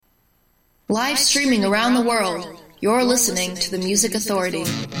Live streaming around the world, you're listening to the Music Authority.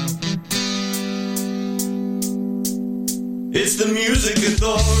 It's the Music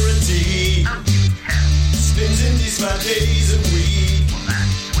Authority. Spins indies 5 days a week.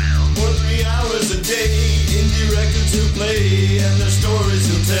 For 3 hours a day. Indie records he'll play and their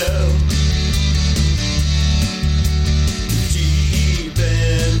stories he'll tell.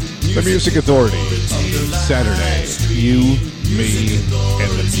 The Music Authority, Saturday, you, me,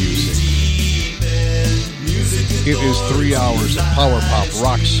 and the music. It is 3 hours of power pop,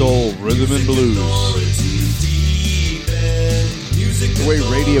 rock, soul, rhythm, and blues. The way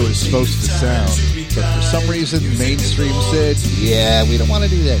radio is supposed to sound, but for some reason, mainstream said, yeah, we don't want to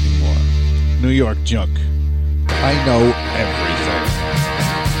do that anymore. New York junk. I know everything.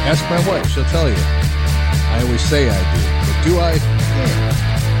 Ask my wife, she'll tell you. I always say I do, but do I? Yeah.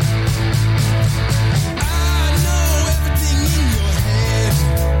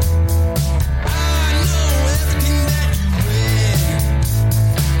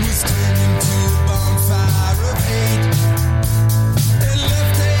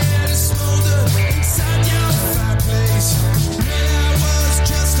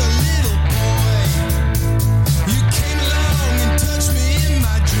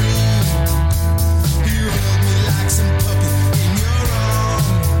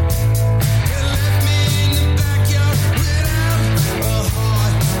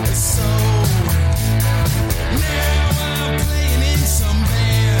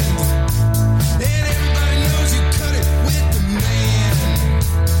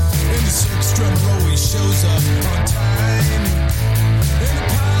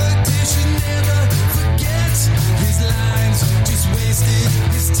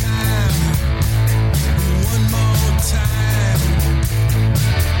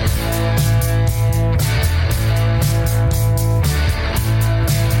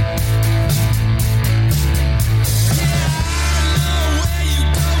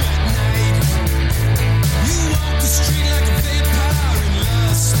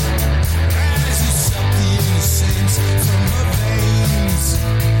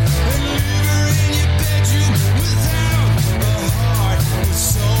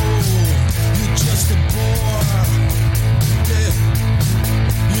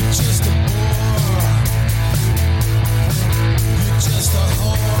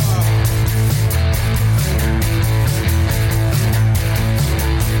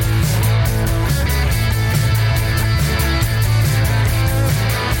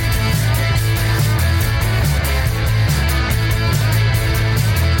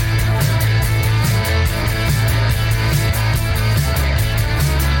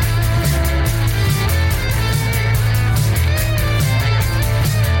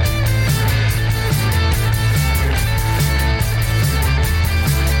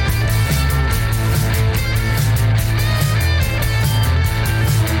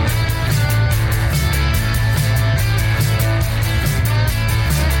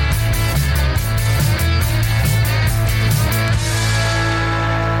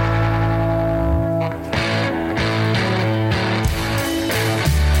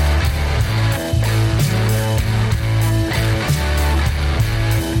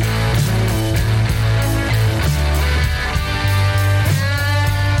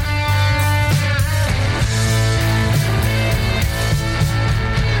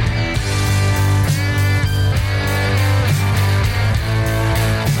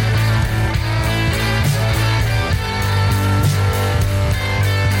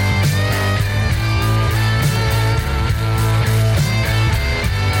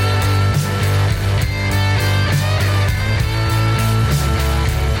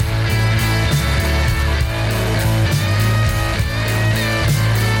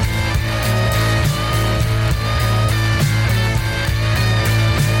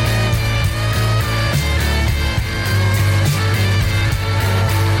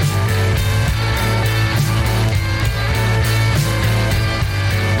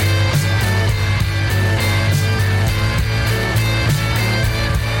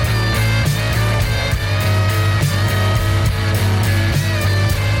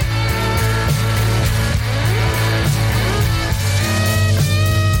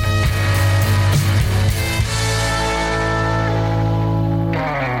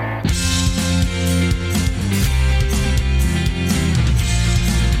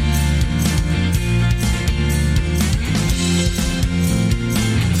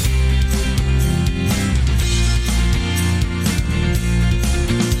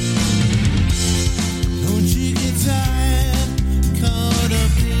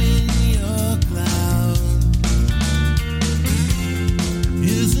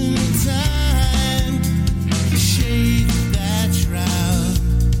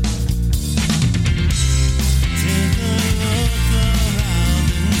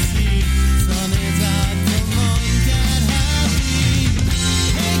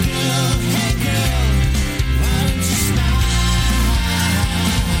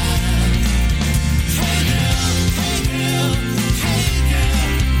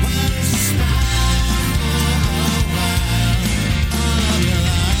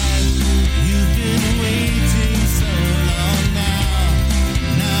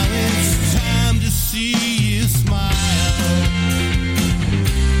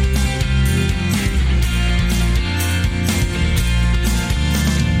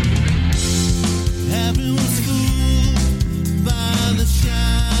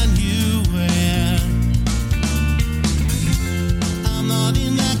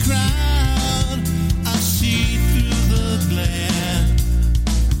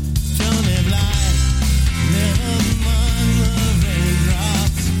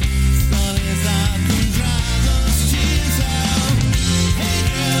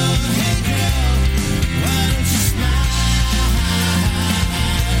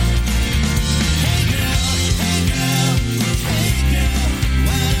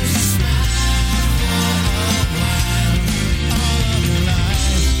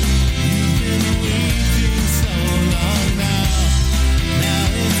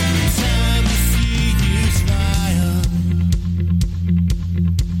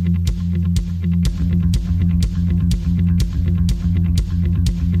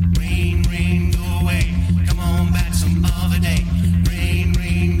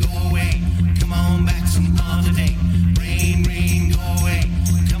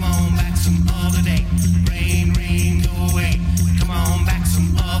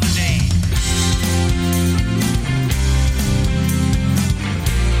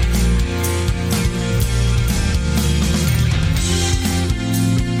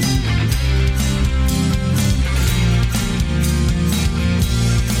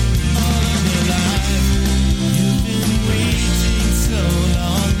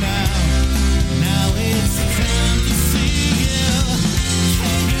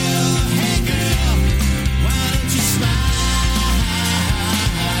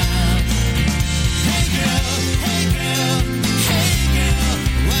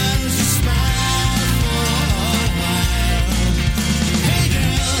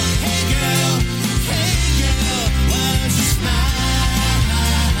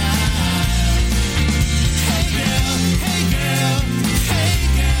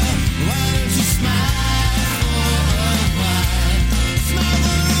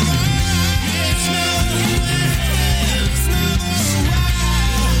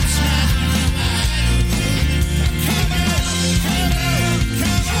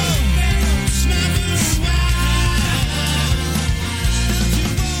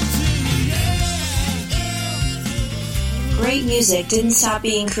 great music didn't stop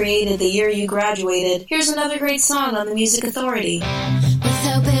being created the year you graduated, here's another great song on the Music Authority. With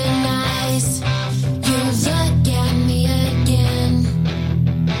open eyes, you look at me again.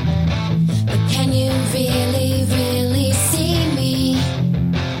 But can you really, really see me?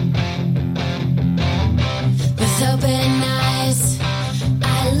 With open eyes,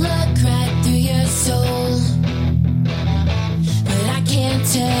 I look right through your soul. But I can't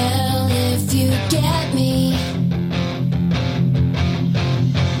tell if you get me.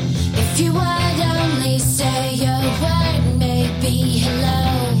 If you would only say a word, maybe hello.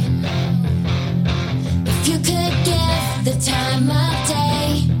 If you could give the time of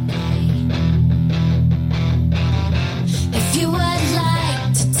day. If you would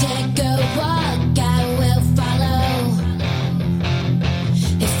like to take a walk, I will follow.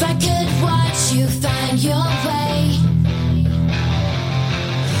 If I could watch you find your way.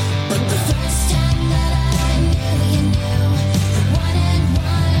 But the first time that I knew you knew, the one and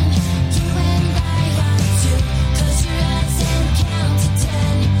one, you and I are two. Close your eyes and count to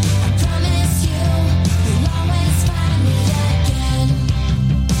 10. I promise you, you'll always find me again.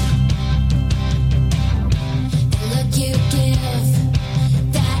 The look you give,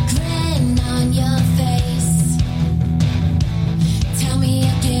 that grin on your face. Tell me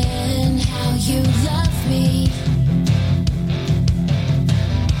again how you love me.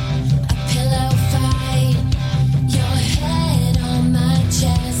 A pillow fight, your head on my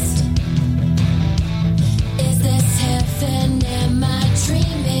chest. Is this heaven? Am I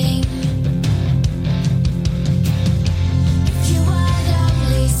dreaming? If you would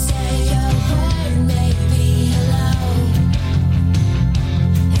only say a word, maybe hello.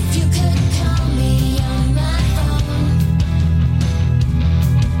 If you could call me on my phone.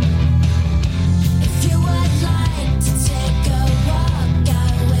 If you would like to take a walk, I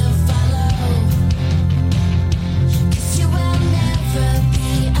will follow. 'Cause you will never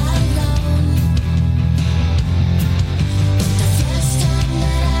be alone. The first time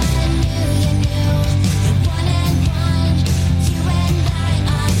that I knew you knew, the one and one, you and I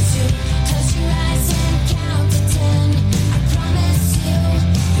are two. Close your eyes and count to 10. I promise you,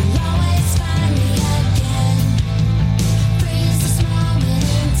 you'll always find me again. Freeze this moment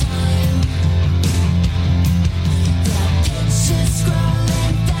in time. The picture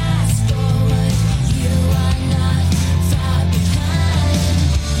scrolling fast forward. You are not far behind.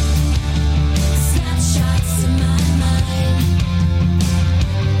 Snapshots in my mind.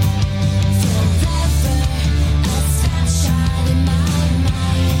 Forever, a snapshot in my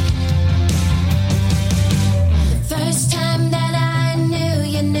mind. The first time that I knew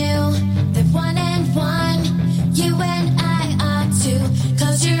you knew, that one and one, you and I are two.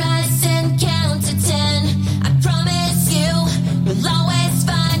 Close your eyes and count to 10. I promise you, will always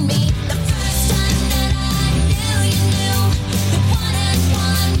find me. The first time that I knew you knew, that one and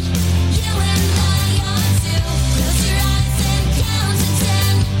one, you and I are two. Close your eyes and count to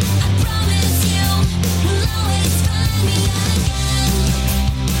 10. I promise you, will always find me again.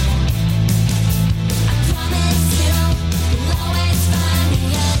 I promise you, will always find me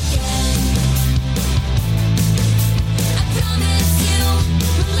again. I promise you,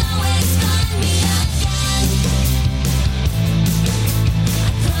 will always find me again.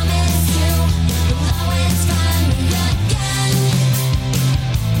 I promise you, will always find me again.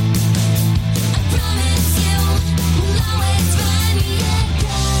 I promise you, will always find me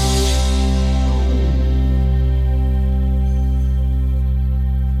again.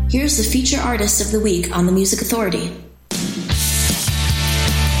 Here's the feature artist of the week on the Music Authority.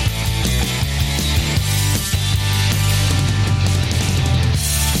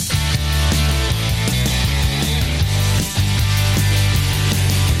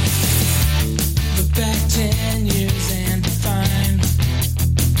 Look back 10 years and find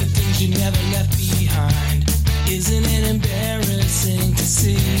the things you never left behind. Isn't it embarrassing to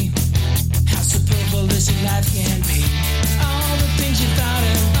see how superfluous your life can be? All the things you thought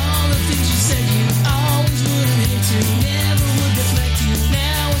of, all the things you said you always would admit to, never would reflect you.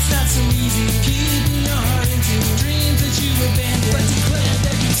 Now it's not so easy keeping your heart into dreams that you abandoned, but declared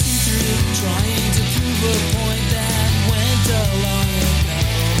that you see through, trying to prove a point that went a long ago.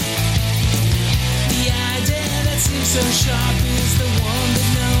 The idea that seems so sharp is the one that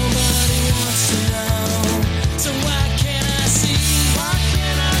nobody wants to know. So why can't I see? Why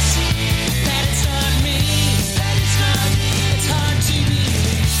can't I see that it's not me? That it's not me. It's hard to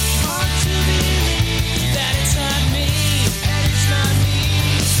believe. Hard to believe that it's not me. That it's not me.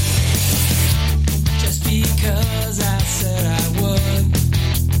 Just because I said I would,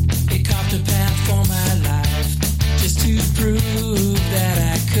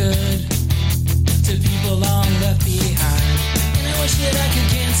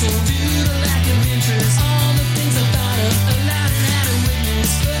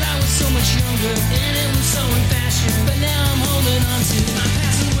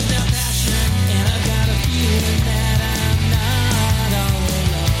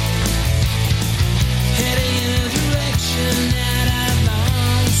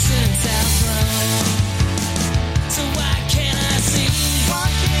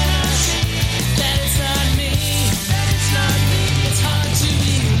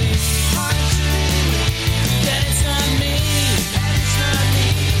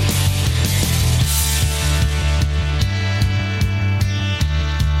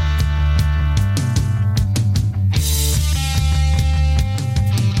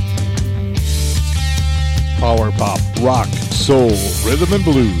 soul, rhythm, and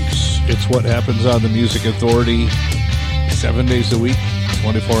blues. It's what happens on the Music Authority 7 days a week,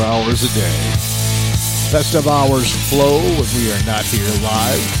 24 hours a day. Best of hours flow when we are not here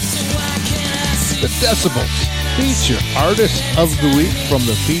live. The Decibels feature Artist of the Week from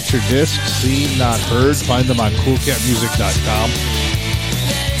the feature disc Seen Not Heard. Find them on coolcatmusic.com.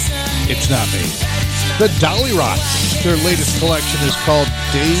 It's not me. The Dolly Rots. Their latest collection is called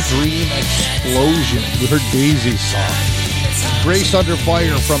Daydream Explosion. We heard Daisy's song. Grace Under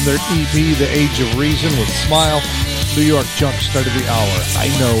Fire from their EP The Age of Reason with Smile. New York Junk started the hour. I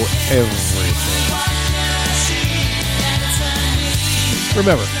know everything.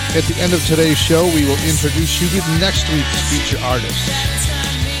 Remember, at the end of today's show, we will introduce you to next week's feature artists.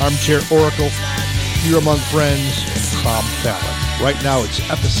 Armchair Oracle, Here Among Friends, and Crom Fallon. Right now, it's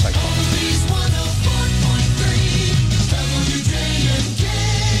Epicycle.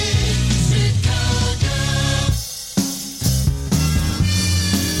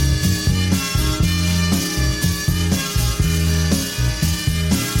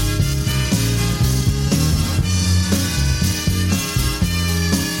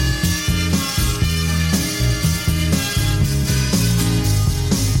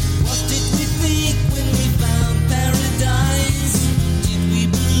 What did we think when we found paradise? Did we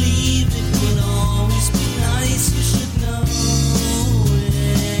believe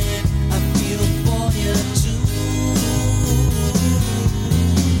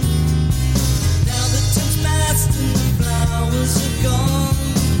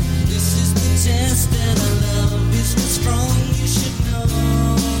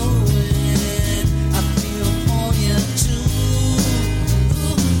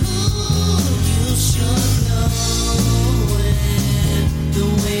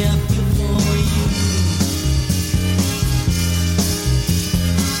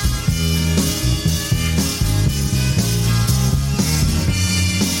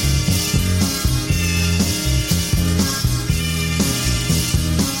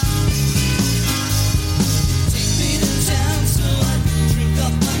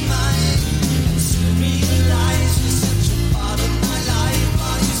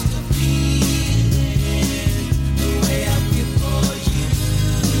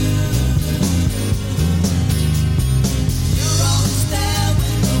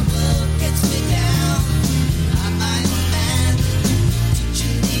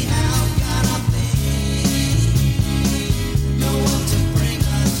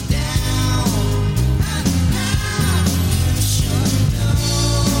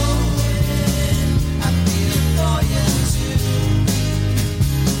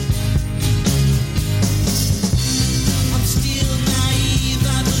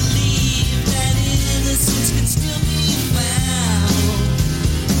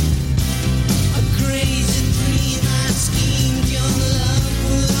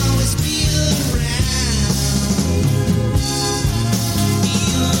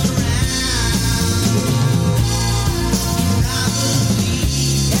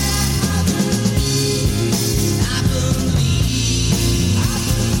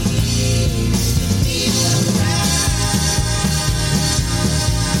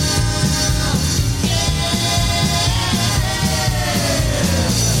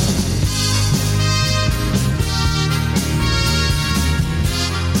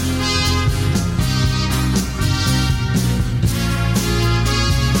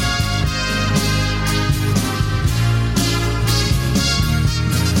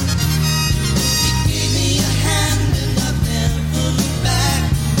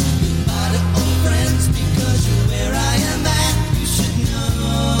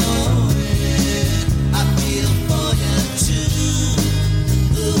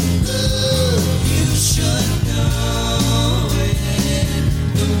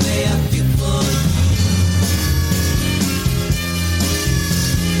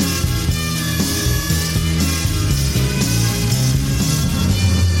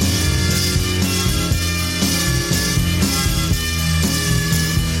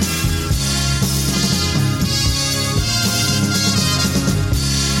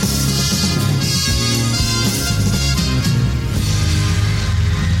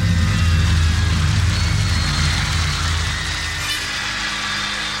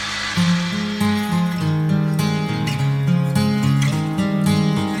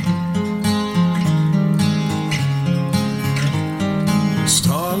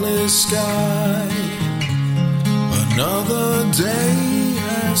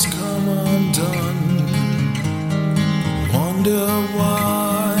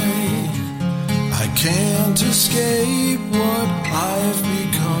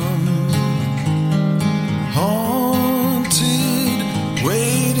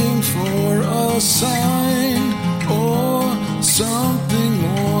waiting for a sign or something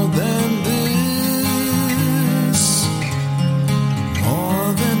more than this,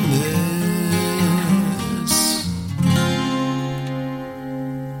 more than this.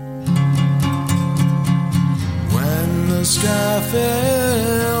 When the sky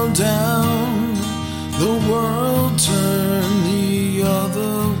fell down, the world turned the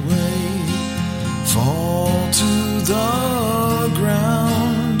other way. Fall to the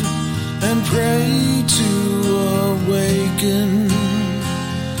ground and pray to awaken.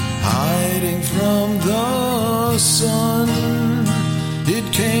 Hiding from the sun, it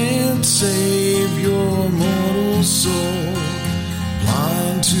can't save your mortal soul.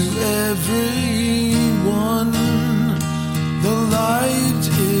 Blind to everyone, the light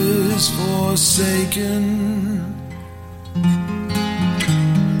is forsaken.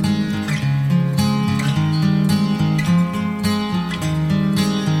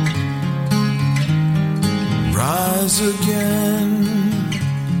 Rise again,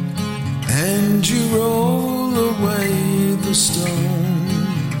 and you roll away the stone.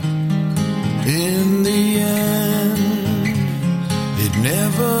 In the end, it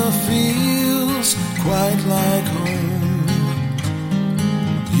never feels quite like home.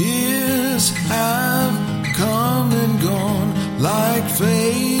 Years have come and gone like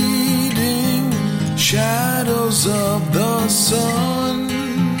fading shadows of the sun.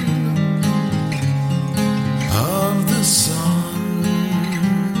 Of the sun.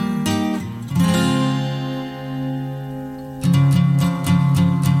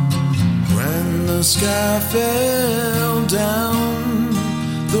 When the sky fell down,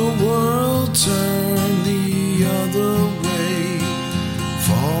 the world turned the other way.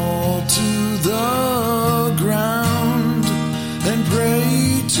 Fall to the ground and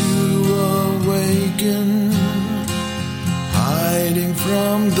pray to awaken. Hiding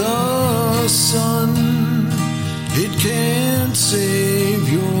from the sun, it can't save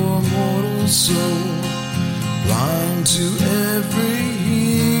your mortal soul. Blind to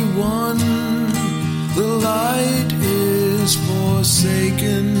everyone, the light is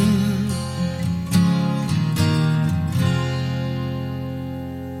forsaken.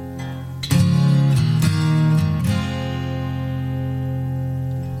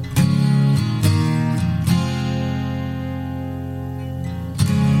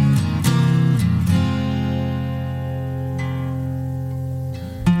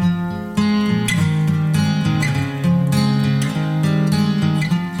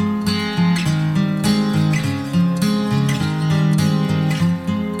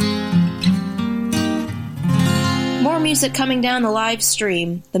 Music coming down the live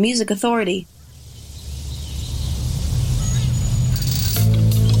stream, The Music Authority.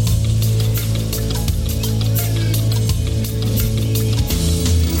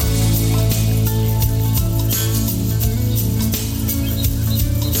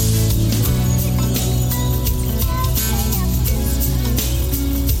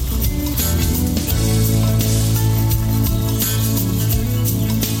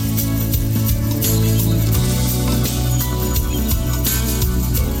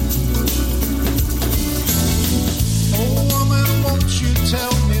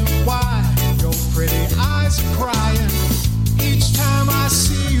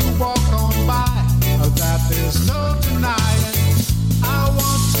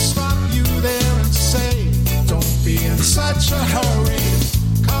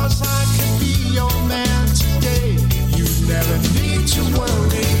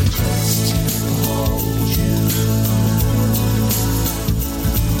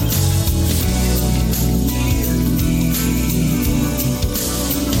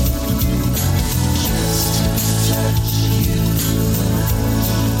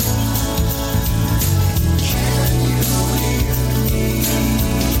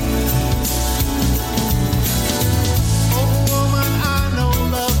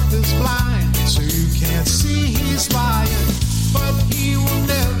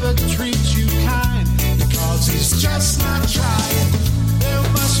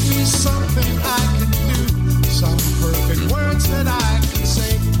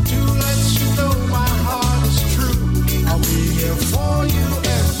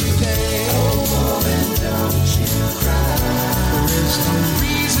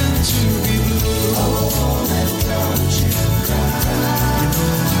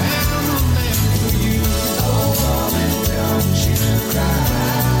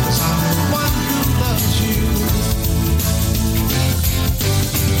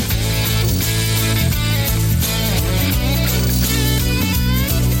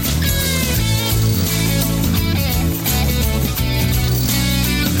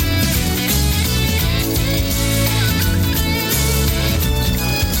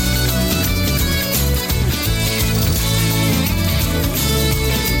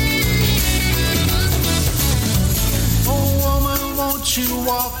 Won't you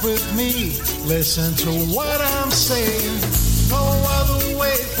walk with me? Listen to what I'm saying. No other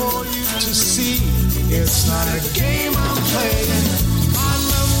way for you to see. It's not a game I'm playing. My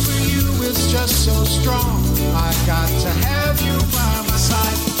love for you is just so strong. I got to have you by my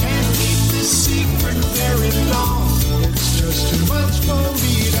side. Can't keep this secret very long. It's just too much for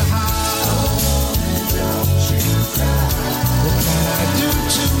me to hide. Oh, don't you cry. What can I do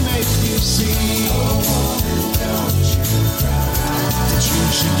to make you see? Oh, don't you cry. That you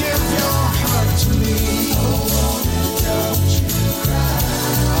should give your heart to me. Oh, don't you cry.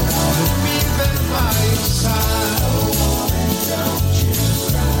 I want to be there by your side. Oh, don't you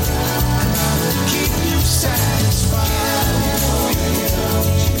cry. And I will keep you satisfied. Oh,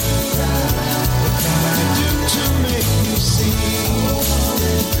 don't you cry. What can I do to make you see? Oh,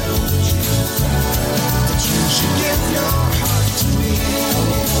 don't you cry. That you should give your heart to me.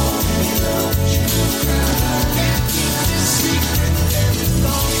 Oh, don't you cry. Can't keep this secret very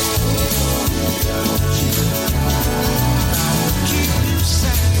long. Oh, don't you cry. I will keep you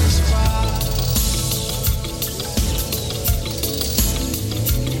satisfied.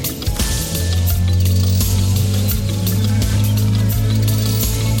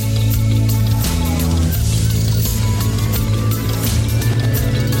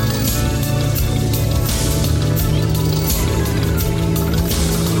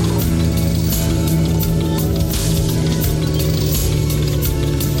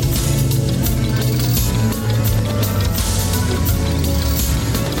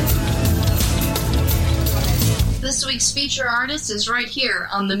 This week's feature artist is right here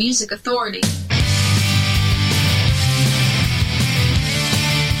on The Music Authority. Don't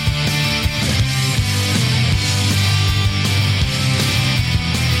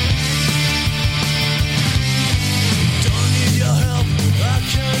need your help, I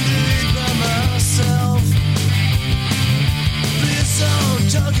can do it by myself. Please don't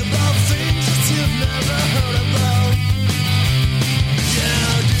talk about things that you've never heard about.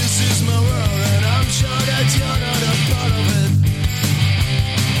 Yeah, this is my world and I'm sure that you're not a part of it.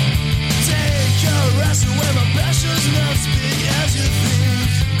 Take a rest away, my passion's not as big as you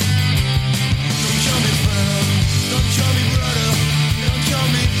think. Don't call me friend, don't call me brother, don't call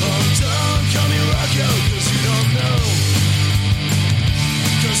me punk, don't call me rocker, cause you don't know.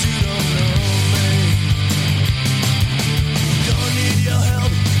 Cause you don't know me. Don't need your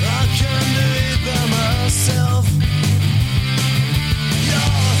help, I can do it by myself.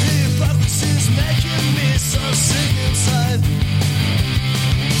 Your hypocrisy's making me so sick inside.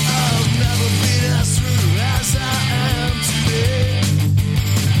 I've never been as true as I am today.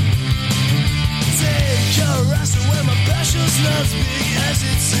 Take a rest away, my passion's not as big as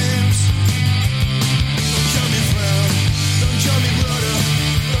it seems. Don't call me friend, don't call me brother,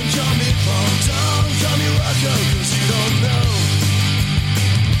 don't call me punk, don't call me rocker, cause you don't know.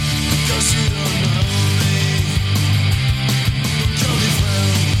 Cause you don't know me. Don't call me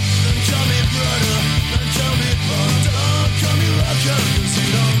friend, don't call me brother, don't call me punk, don't call me rocker, cause you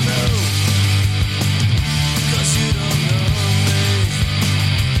don't know. Cause you don't know me.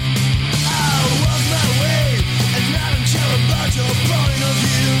 I walk my way and I don't care about your point of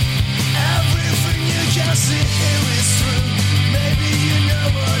view. Everything you can see here is true. Maybe you know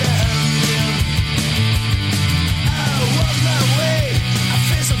what I mean. I walk my way, I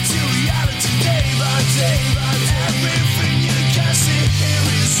face up to reality day by day. But everything you can see here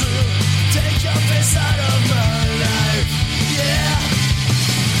is true. Take your face out of my life, yeah.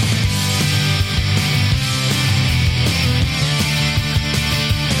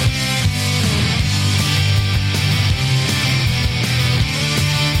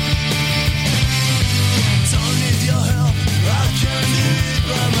 Don't need your help, I can do it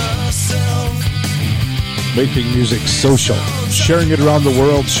by myself. Making music social, sharing it around the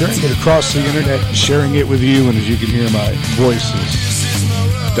world, sharing it across the internet, and sharing it with you. And as you can hear, my voice is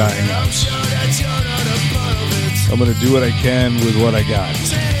dying out. I'm going to do what I can with what I got.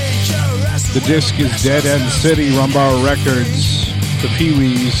 The disc is Dead End City, Rumbar Records, The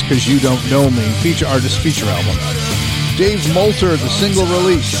Pee-wees, Cause You Don't Know Me, feature artist feature album. Dave Moulter, the single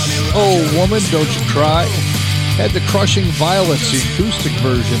release, Oh Woman, Don't You Cry, had the Crushing Violets, the acoustic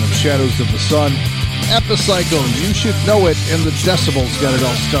version of Shadows of the Sun. Epicycle, You Should Know It, and the Decibels got it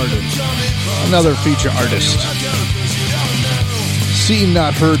all started. Another feature artist. Seen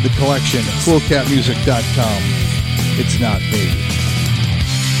Not Heard, the collection, coolcatmusic.com. It's not me.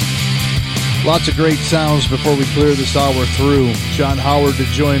 Lots of great sounds before we clear this hour through. John Howard to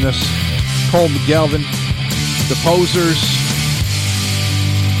join us. Cole McGalvin, The Posers.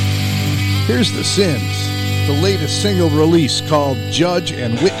 Here's The Sins, the latest single release called Judge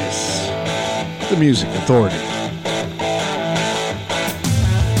and Witness. The Music Authority.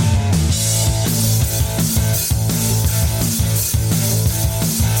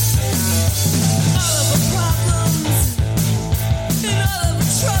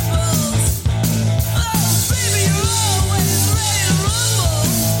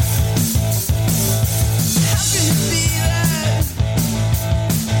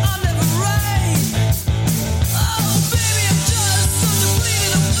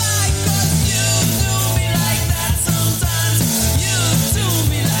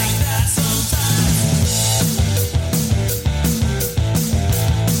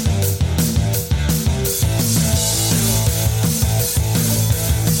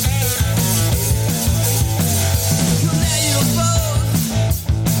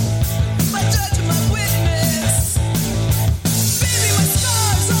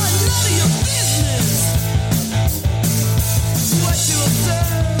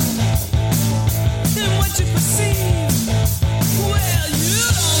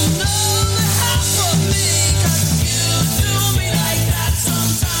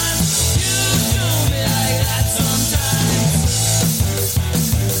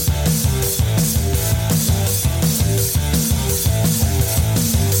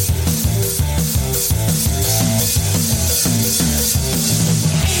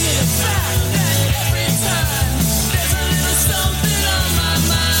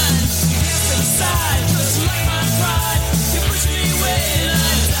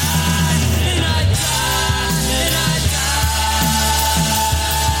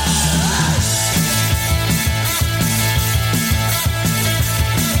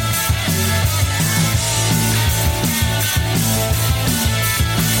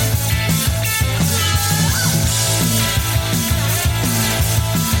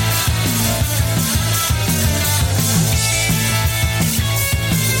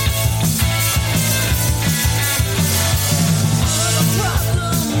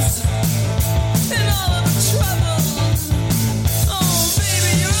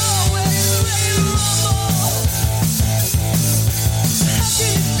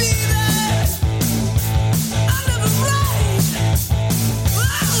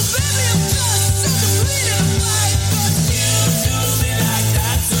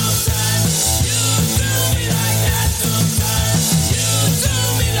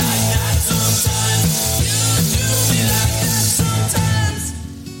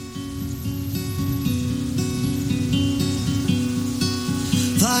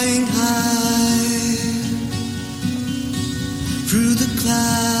 flying high through the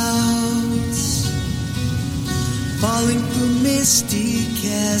clouds, falling through misty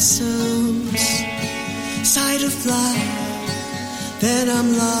chasms, sight of light, then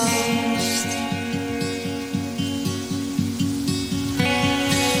I'm lost.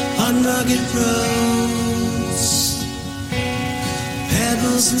 On rugged roads,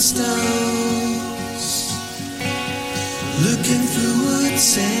 pebbles and stones, looking through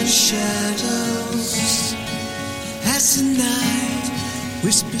woods and shadows, as the night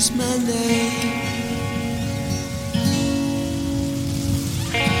whispers my name.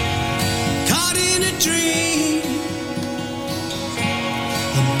 Caught in a dream,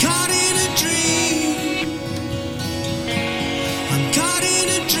 I'm caught in a dream, I'm caught in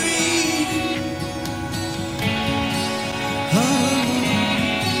a dream. Oh,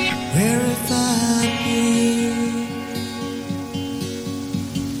 where have I been?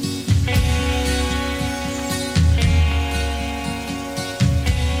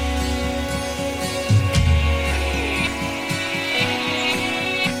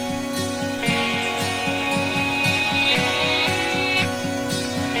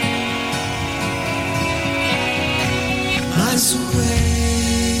 Mind's awake,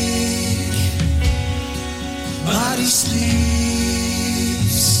 body sleeps.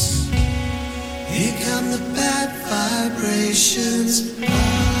 Here come the bad vibrations.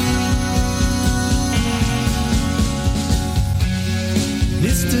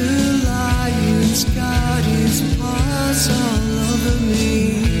 Mr. Lion's got his paws all over me.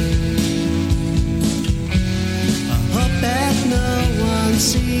 I hope that no one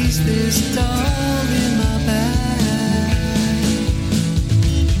sees this doll in my bag.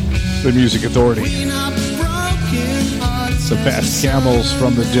 The Music Authority. The Fast Camels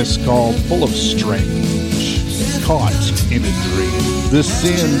from the disc called Full of Strange. Caught in a Dream. The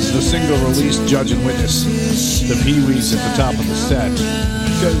Sins, the single release, Judge and Witness. The Pee-wees at the top of the set.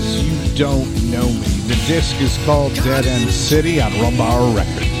 Because You Don't Know Me. The disc is called Dead End City on Rumbar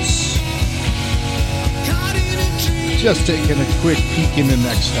Records. Just taking a quick peek in the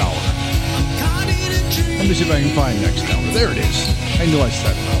next hour. Let me see if I can find next hour. There it is. I knew I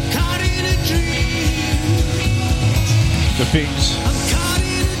set it up. The Pigs,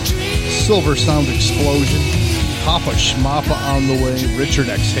 Silver Sound Explosion, Papa Schmappa on the way, Richard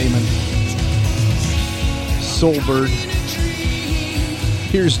X. Heyman, Soulbird.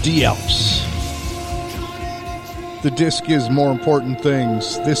 Here's D-Elfs. The disc is More Important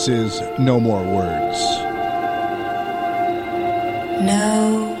Things. This is No More Words.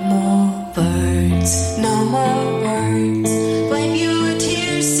 No more words, no more words. Wipe your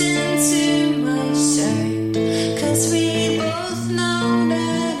tears into my shirt, 'cause we both know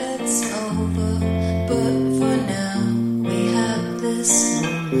that it's over. But for now, we have this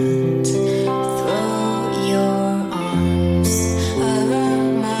moment. Throw your arms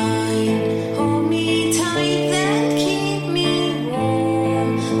around mine, hold me tight, then keep me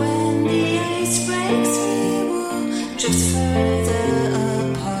warm. When the ice breaks, we will drift further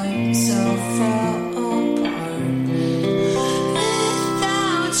apart, so far apart.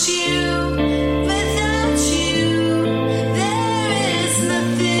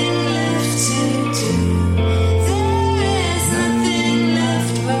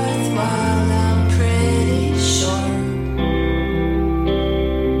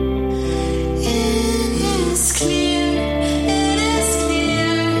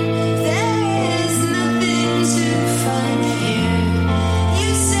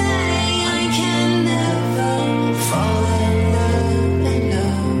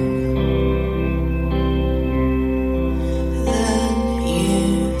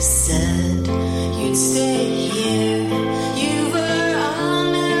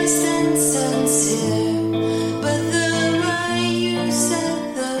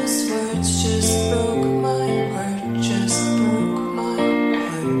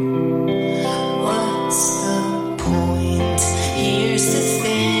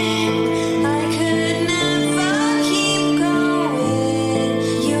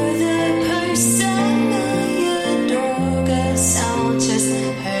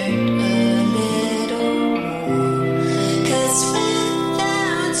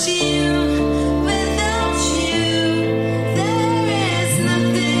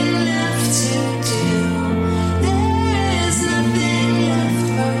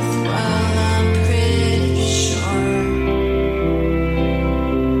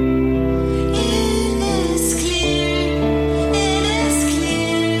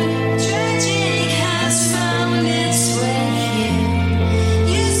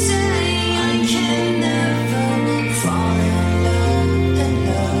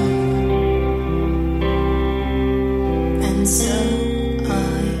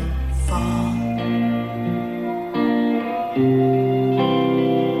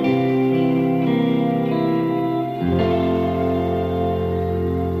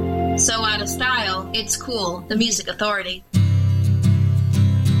 it's cool, the Music Authority.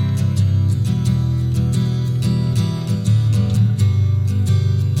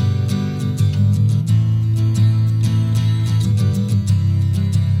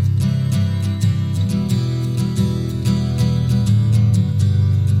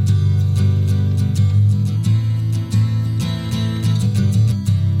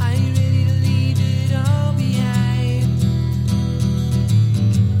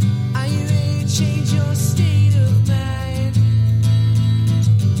 Change your state of mind.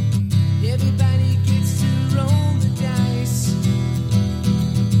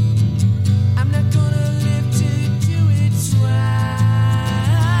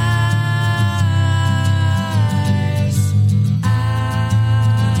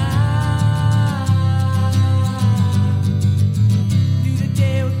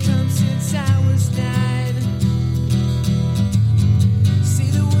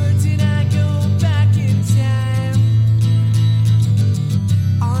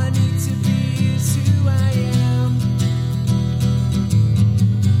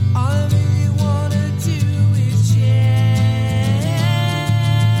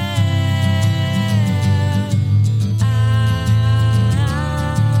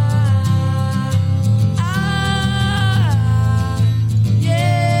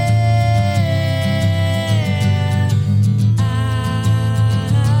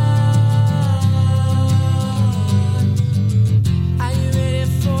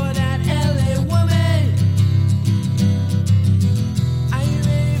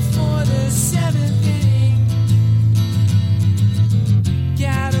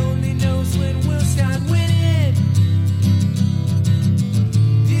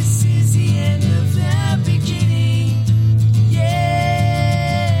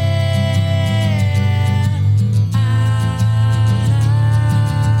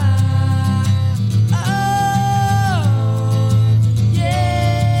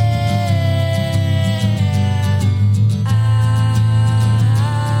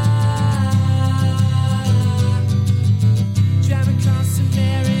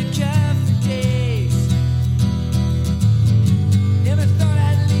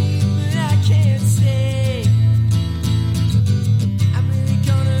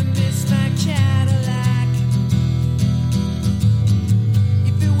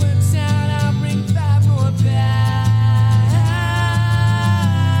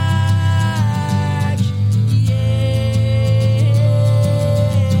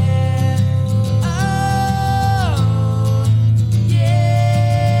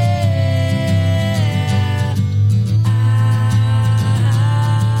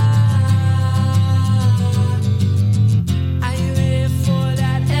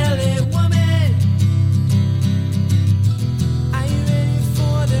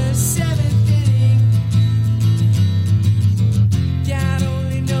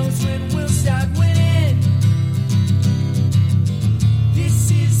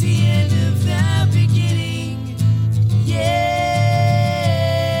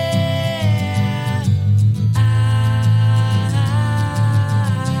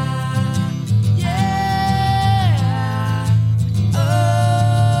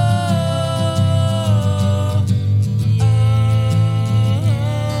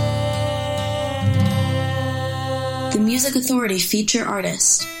 Music Authority feature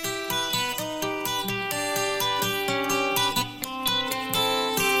artist.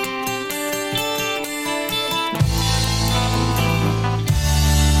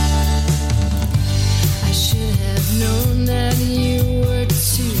 I should have known that you were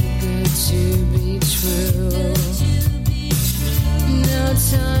too good to be true. Now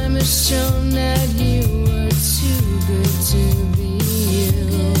time has shown that you were too good to be you.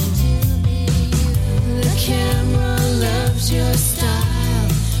 The camera loves your style,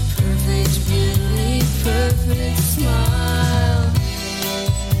 perfect beauty, perfect smile.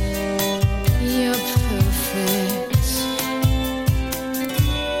 You're perfect.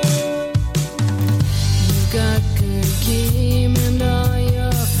 You got good game and all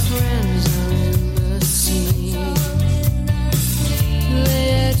your friends are in the scene. Lay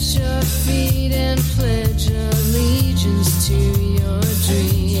at your feet and pledge allegiance to your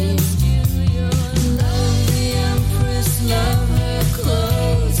dream. Love the Empress, love her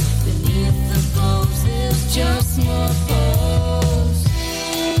clothes. Beneath the pose there's just more pose.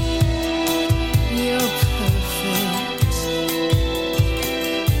 You're perfect.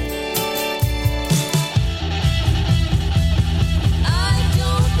 I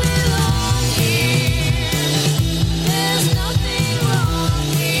don't belong here. There's nothing wrong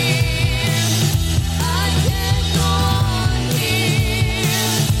here. I can't go on here.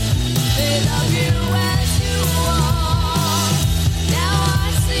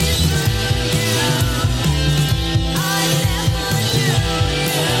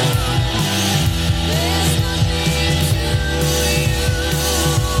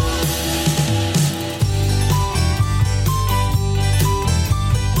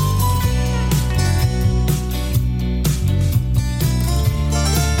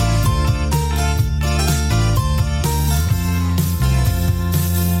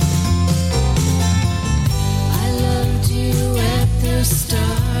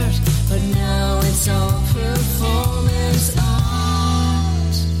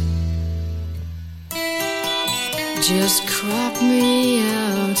 Just crop me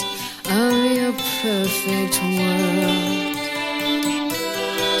out of your perfect world.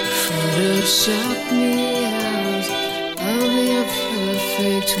 Photoshop me out of your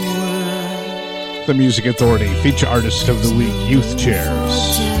perfect world. The Music Authority Feature Artist of the Week, Youth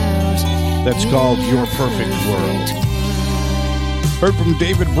Chairs. That's called Your Perfect World. Heard from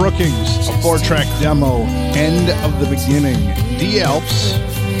David Brookings, a 4-track demo, End of the Beginning. D. Alps,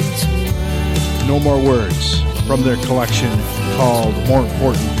 No More Words, from their collection called More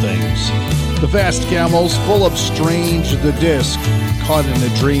Important Things. The Vast Camels, Full of Strange, the disc, Caught in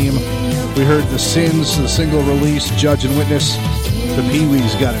a Dream. We heard The Sins, the single release, Judge and Witness. The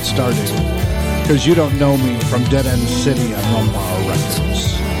Pee-wees got it started. Cause You Don't Know Me from Dead End City on Romar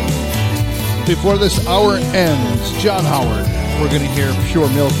Records. Before this hour ends, John Howard. We're going to hear Pure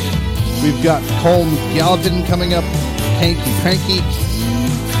Milk. We've got Colm Galvin coming up, Hanky Panky,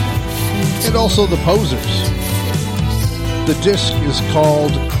 and also The Posers. The disc is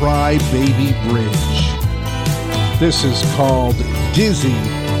called Cry Baby Bridge. This is called Dizzy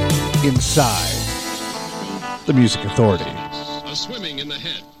Inside. The Music Authority. A swimming in the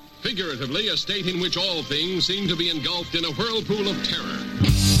head. Figuratively, a state in which all things seem to be engulfed in a whirlpool of terror.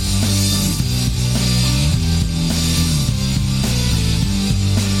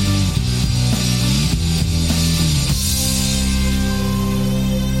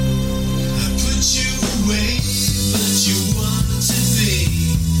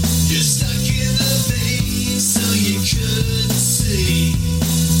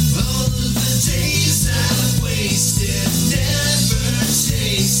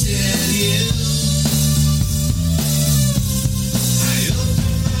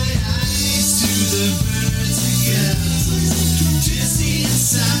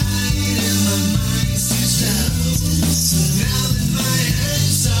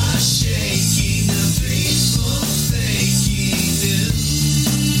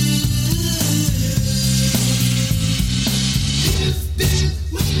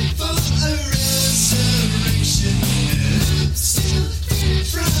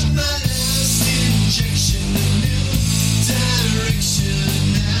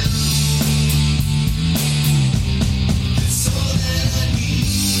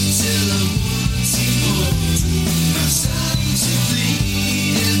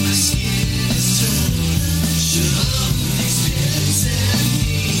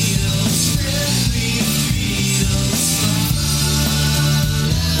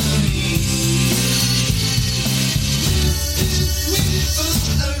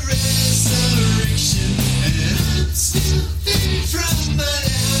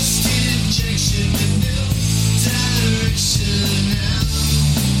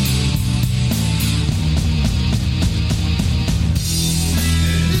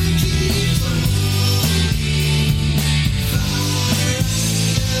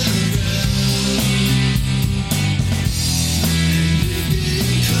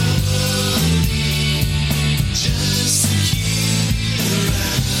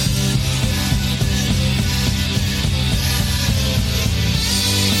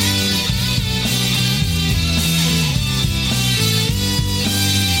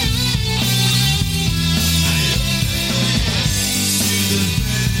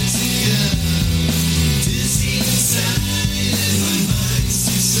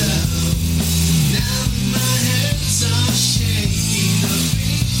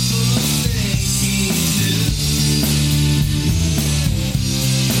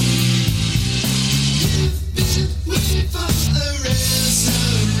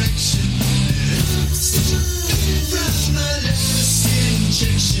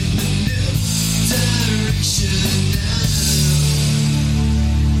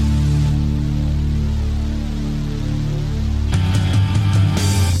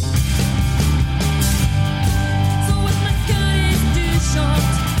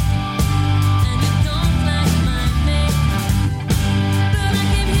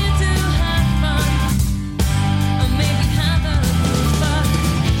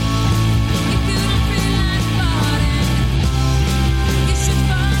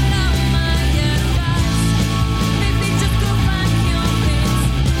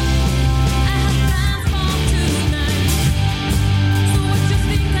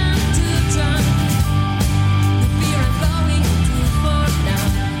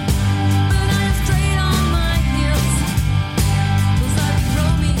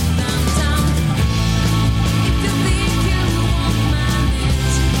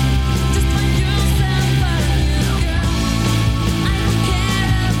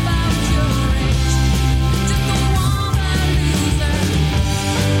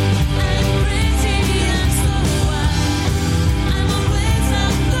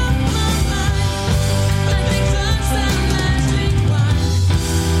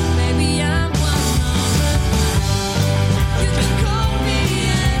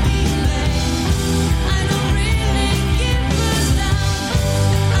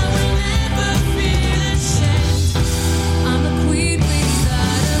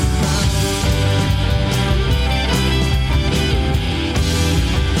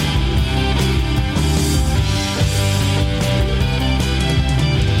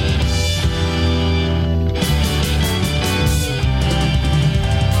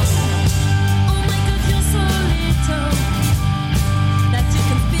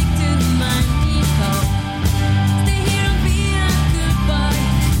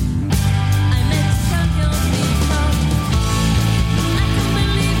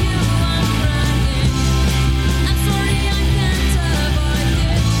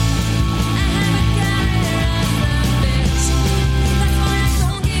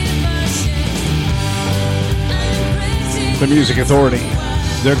 The Music Authority.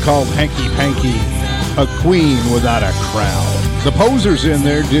 They're called Hanky Panky, a queen without a crown. The Posers in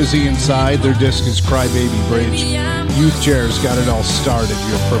there, Dizzy Inside. Their disc is Crybaby Bridge. Youth Chair's got it all started,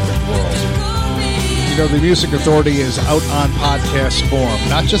 Your Perfect World. You know, the Music Authority is out on podcast form.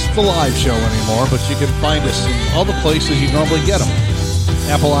 Not just the live show anymore, but you can find us in all the places you normally get them.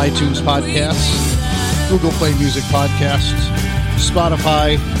 Apple iTunes Podcasts, Google Play Music Podcasts,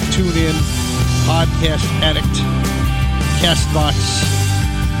 Spotify, TuneIn, Podcast Addict, CastBox,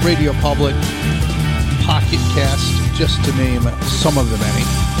 Radio Public, Pocket Cast, just to name some of the many.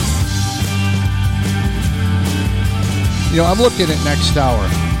 You know, I'm looking at next hour.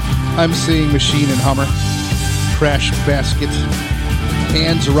 I'm seeing Machine and Hummer, Crash Basket,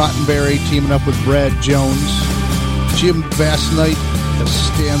 Hans Rottenberry teaming up with Brad Jones, Jim Bassnight, the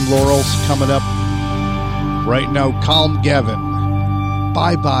Stan Laurels coming up. Right now, Calm Gavin,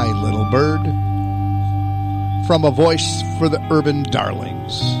 Bye Bye Little Bird, from A Voice for the Urban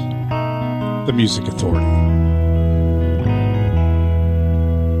Darlings, the Music Authority.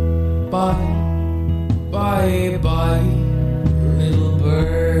 Bye, bye, bye, little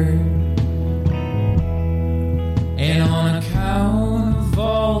bird. And on account of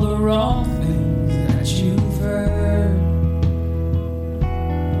all the wrong things that you've heard,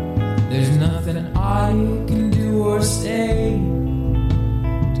 there's nothing I can do or say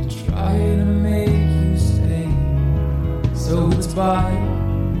to try to make you stay. So it's bye,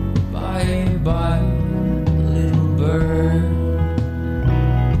 bye, bye, little bird.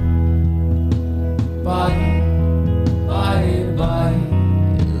 Bye, bye, bye,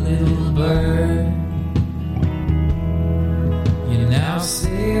 little bird. You're now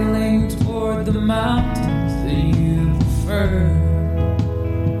sailing toward the mountains that you prefer.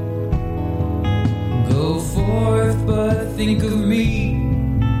 Go forth, but think of me.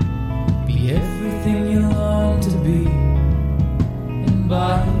 Be everything you long to be. And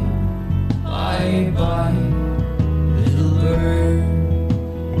bye, bye, bye, little bird.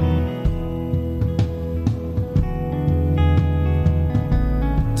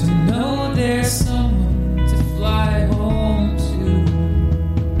 To know there's someone to fly home to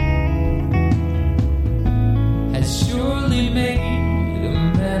has surely made a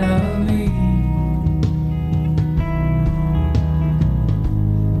man of me.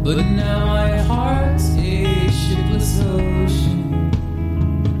 But now my heart's a shipless ocean,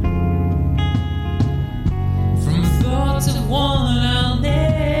 from thoughts of one I'll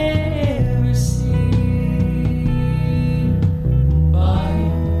never see. Bye,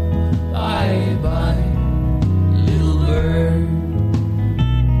 bye, bye, little bird.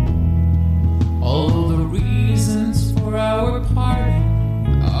 All the reasons for our parting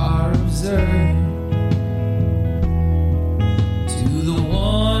are absurd.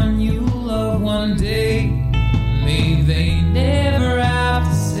 One day, may they never have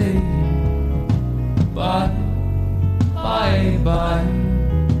to say bye, bye, bye,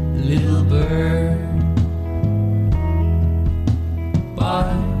 little bird.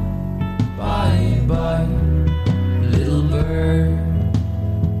 Bye, bye, bye, little bird.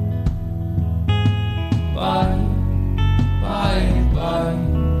 Bye, bye, bye,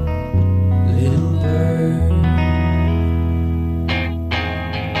 little bird.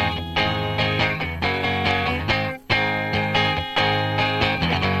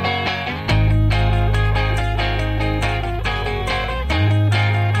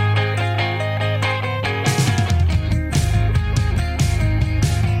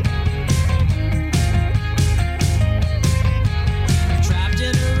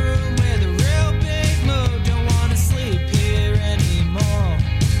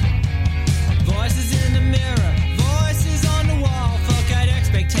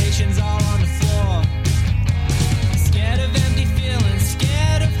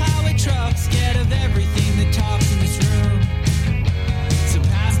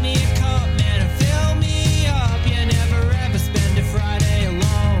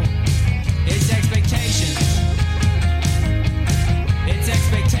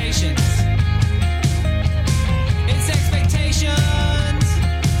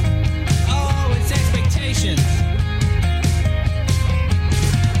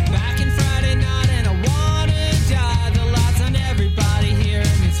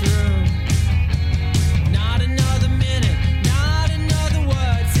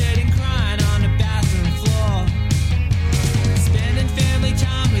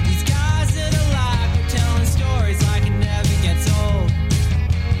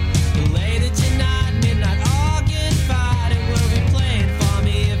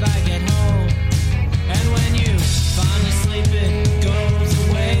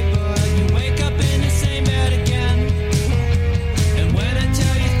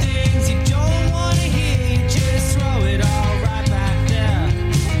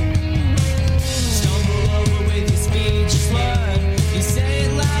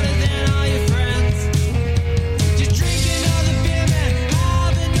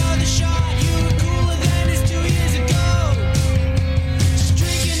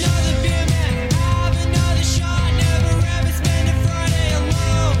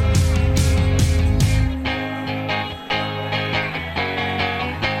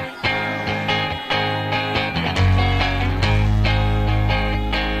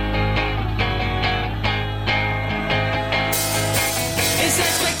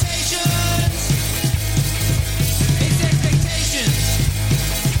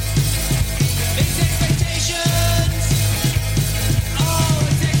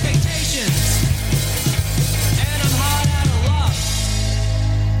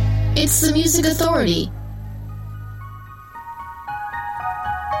 It's the Music Authority.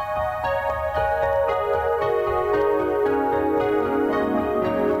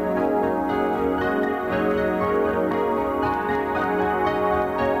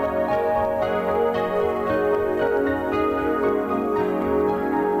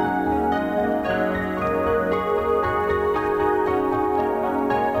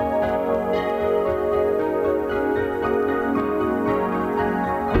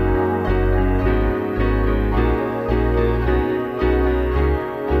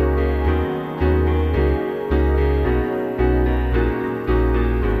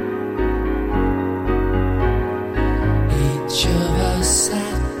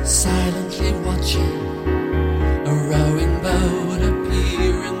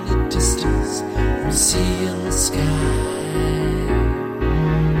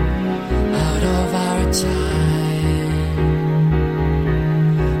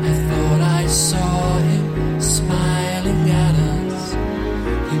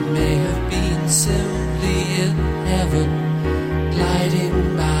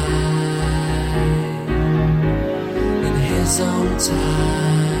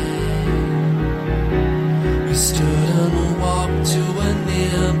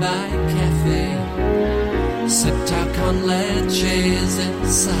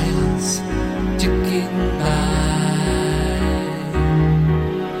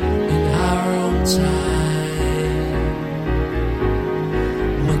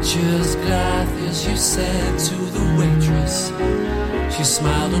 Just gracias, you said to the waitress. She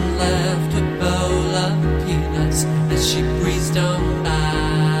smiled and left a bowl of peanuts as she breezed on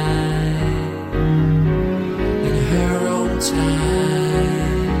by.